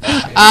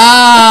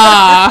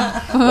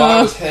 Ah. Well,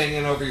 I was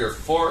hanging over your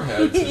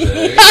forehead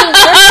today.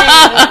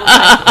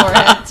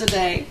 Forehead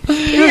today.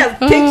 We have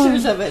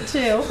pictures of it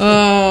too.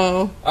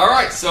 Oh. All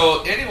right,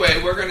 so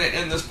anyway, we're going to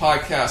end this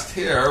podcast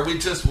here. We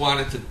just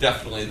wanted to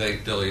definitely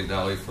thank Dilly and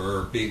Dally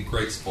for being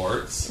great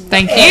sports.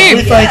 Thank And-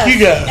 you. Thank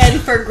you guys.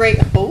 And for great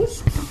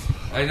hosts.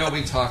 I know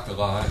we talked a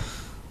lot.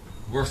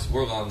 We're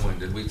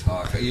long-winded. We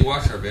talk. You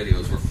watch our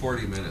videos. We're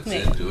 40 minutes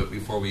Yeah. into it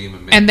before we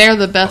even make. And they're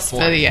the best a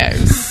point.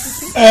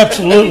 videos.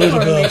 Absolutely the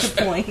Or make best.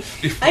 a point.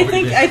 Before I we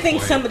think make I a think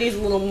point. somebody's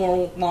a little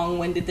more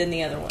long-winded than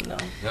the other one, though.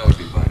 That would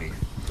be funny.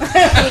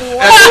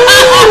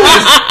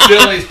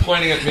 Billy's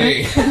pointing at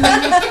me.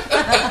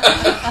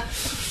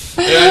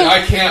 And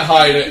I can't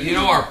hide it. You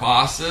know our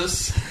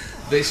bosses,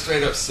 they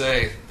straight up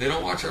say they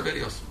don't watch our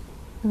videos.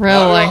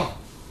 Really? Not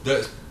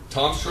at all.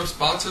 Tom Shrift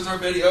sponsors our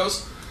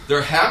videos.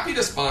 They're happy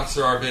to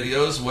sponsor our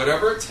videos.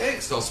 Whatever it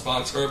takes, they'll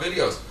sponsor our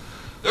videos.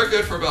 They're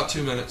good for about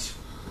 2 minutes.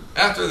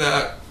 After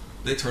that,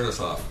 they turn us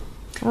off.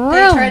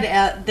 Really?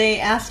 They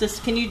asked us,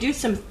 can you do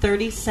some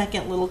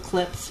 30-second little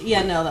clips?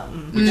 Yeah, no.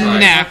 We tried.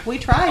 No. We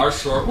tried. Our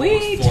short one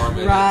we was 4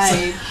 minutes.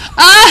 tried.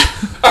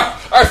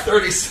 Our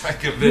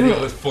 30-second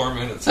video is 4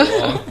 minutes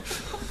long.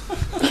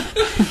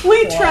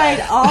 We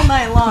tried all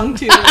night long,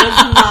 too. It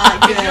was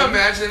not Can you good.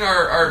 imagine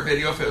our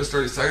video if it was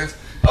 30 seconds?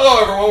 Hello,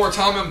 everyone. We're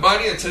Tom and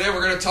Bunny, and today we're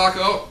going to talk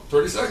about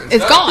 30 seconds.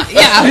 It's gone.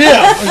 Yeah.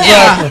 Yeah,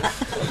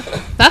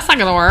 exactly. That's not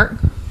going to work.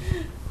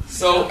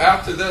 So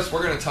after this,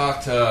 we're going to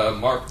talk to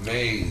Mark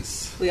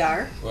Mays. We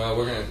are. Well,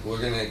 we're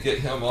gonna get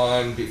him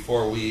on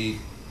before he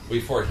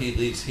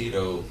leaves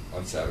Hito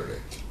on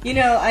Saturday. You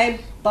know,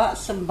 I bought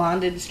some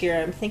bondage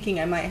gear. I'm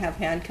thinking I might have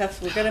handcuffs.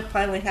 We're gonna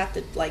finally have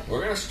to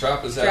We're gonna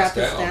strap his ass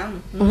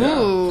down. Yeah,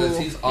 because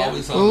he's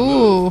always on the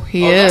Ooh, move.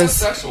 he Not in a is.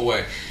 sexual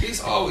way.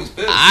 He's always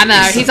busy. I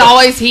know.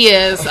 He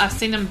is. I've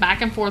seen him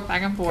back and forth.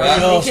 Back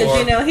Because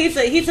you know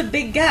he's a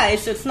big guy,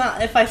 so it's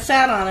not. If I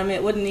sat on him,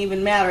 it wouldn't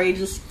even matter. He'd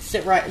just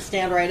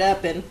stand right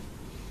up, and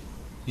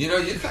you know,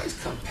 you guys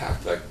come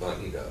packed like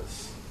Bunny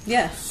does.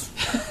 yes.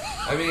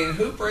 I mean,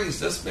 who brings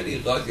this many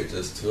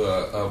luggages to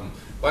a?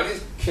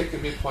 Bunny's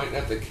kicking me, pointing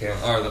at the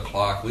the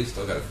clock. We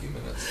still got a few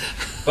minutes.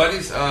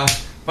 Bunny's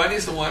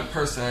the one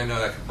person I know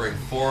that can bring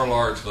 4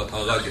 large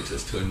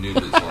luggages to a new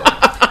resort.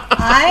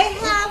 I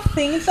have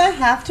things I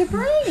have to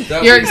bring.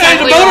 You're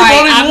exactly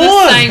right. I'm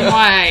the same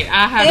way.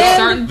 I have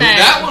certain things.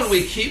 That one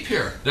we keep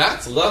here.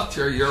 That's left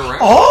here year round.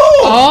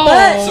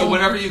 Oh. So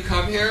whenever you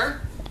come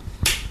here,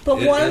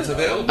 it's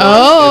available.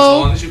 Oh.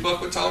 As long as you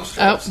book with Tom's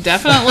Trips. Oh,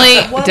 definitely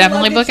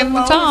booking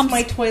with Tom's.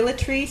 My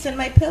toiletries and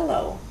my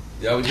pillow.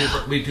 Yeah,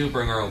 we do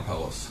bring our own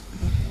pillows.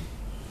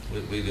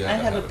 We do. I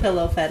have a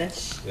pillow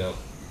fetish. Yeah.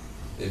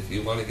 If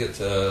you want to get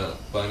to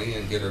Bunny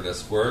and get her to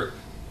squirt,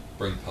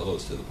 bring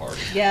pillows to the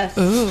party. Yes.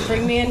 Ooh.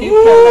 Bring me a new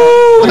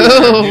pillow. Bring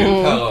her a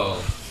new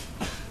pillow.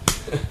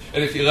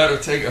 And if you let her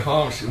take it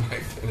home, she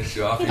might finish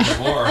you off even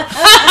more.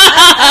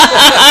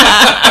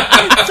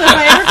 So if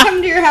I ever come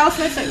to your house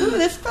and I say, "Ooh,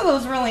 this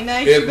pillow's really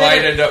nice," it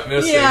might end up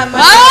missing. Yeah.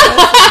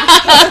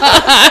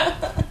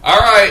 All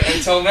right.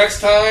 Until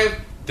next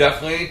time.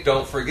 Definitely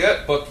don't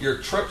forget, book your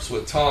trips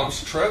with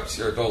Tom's Trips,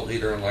 your adult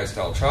leader in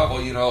lifestyle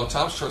travel. You know,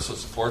 Tom's Trips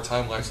was a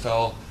 4-time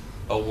lifestyle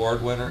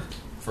award winner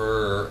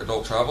for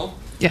adult travel.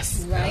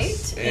 Yes. Right.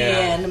 Yes.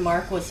 And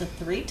Mark was a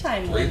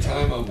 3-time winner.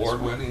 3-time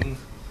award winning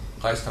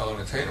lifestyle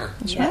entertainer.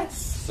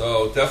 Yes.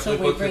 So definitely So we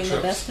book your bring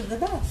trips. the best of the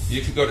best.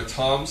 You can go to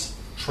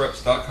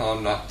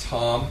tomstrips.com, not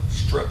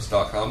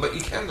tomstrips.com, but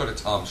you can go to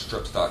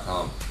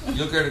tomstrips.com.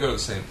 You're going to go to the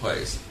same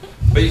place.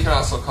 But you can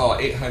also call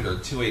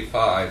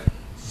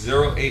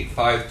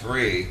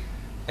 800-285-0853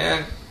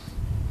 and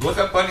look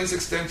up Bunny's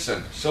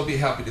extension. She'll be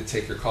happy to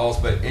take your calls,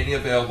 but any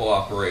available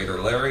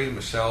operator, Larry,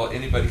 Michelle,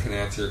 anybody can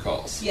answer your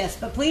calls. Yes,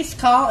 but please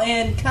call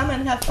and come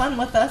and have fun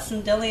with us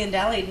in Dilly and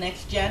Dally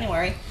next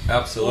January.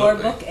 Absolutely. Or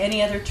book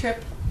any other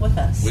trip with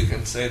us. We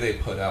can say they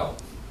put out.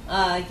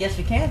 Yes,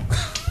 we can.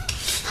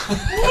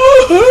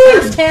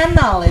 First-hand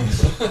knowledge.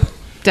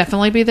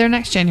 Definitely be there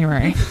next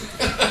January.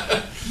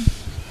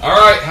 All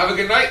right, have a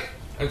good night.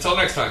 Until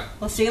next time.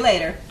 We'll see you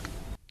later.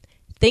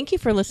 Thank you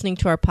for listening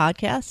to our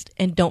podcast,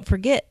 and don't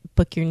forget,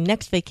 book your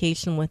next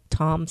vacation with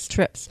Tom's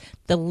Trips,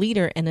 the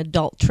leader in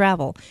adult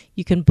travel.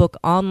 You can book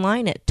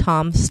online at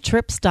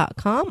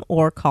tomstrips.com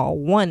or call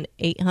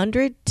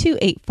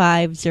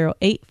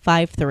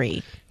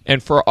 1-800-285-0853.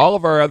 And for all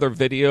of our other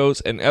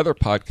videos and other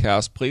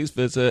podcasts, please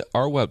visit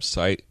our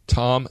website,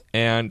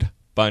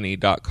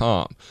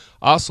 tomandbunny.com.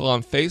 Also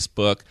on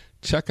Facebook,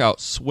 check out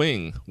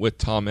Swing with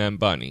Tom and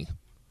Bunny.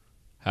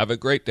 Have a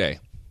great day.